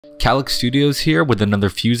Calyx Studios here with another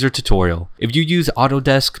Fuzor tutorial. If you use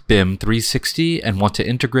Autodesk BIM360 and want to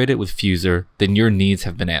integrate it with Fuzor, then your needs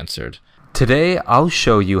have been answered. Today, I'll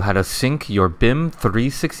show you how to sync your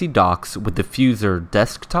BIM360 docs with the Fuzor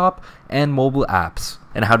desktop and mobile apps,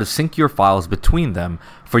 and how to sync your files between them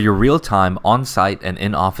for your real-time on-site and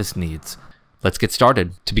in-office needs. Let's get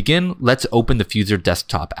started. To begin, let's open the Fuzor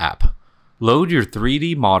desktop app. Load your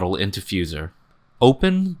 3D model into Fuzor.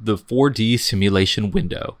 Open the 4D simulation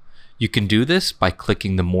window. You can do this by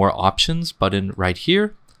clicking the More Options button right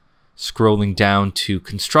here, scrolling down to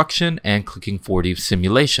Construction and clicking 4D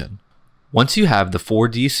Simulation. Once you have the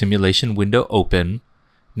 4D simulation window open,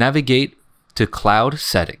 navigate to Cloud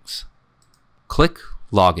Settings. Click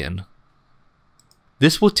Login.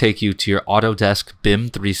 This will take you to your Autodesk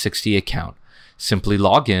BIM360 account. Simply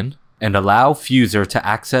log in and allow Fuzor to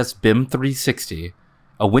access BIM360.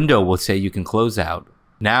 A window will say you can close out.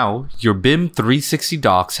 Now, your BIM360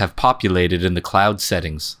 docs have populated in the cloud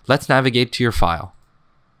settings. Let's navigate to your file.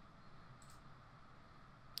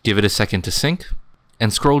 Give it a second to sync,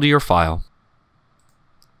 and scroll to your file.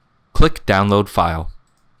 Click Download File.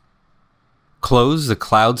 Close the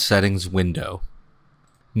cloud settings window.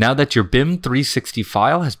 Now that your BIM360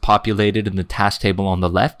 file has populated in the task table on the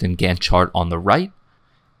left and Gantt chart on the right,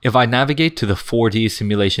 if I navigate to the 4D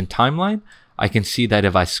simulation timeline, I can see that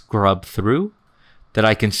if I scrub through, that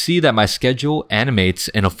I can see that my schedule animates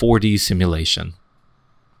in a 4D simulation.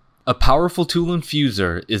 A powerful tool in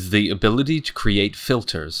Fuzor is the ability to create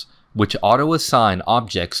filters, which auto-assign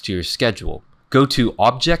objects to your schedule. Go to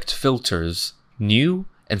Object Filters, New,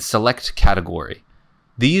 and select Category.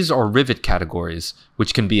 These are rivet categories,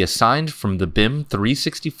 which can be assigned from the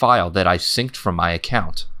BIM360 file that I synced from my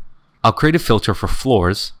account. I'll create a filter for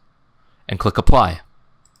floors, and click Apply.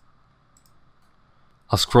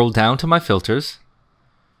 I'll scroll down to my filters,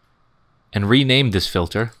 and rename this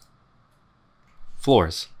filter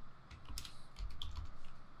Floors.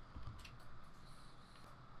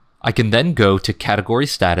 I can then go to Category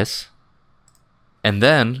Status, and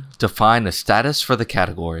then define a status for the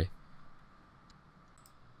category.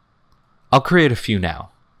 I'll create a few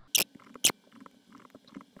now.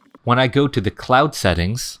 When I go to the Cloud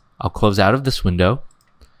Settings, I'll close out of this window,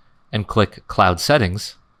 and click Cloud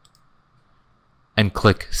Settings, and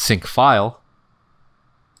click Sync File.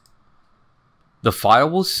 The file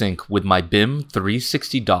will sync with my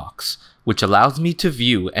BIM360 docs, which allows me to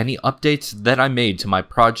view any updates that I made to my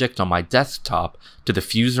project on my desktop to the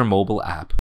Fuzor mobile app.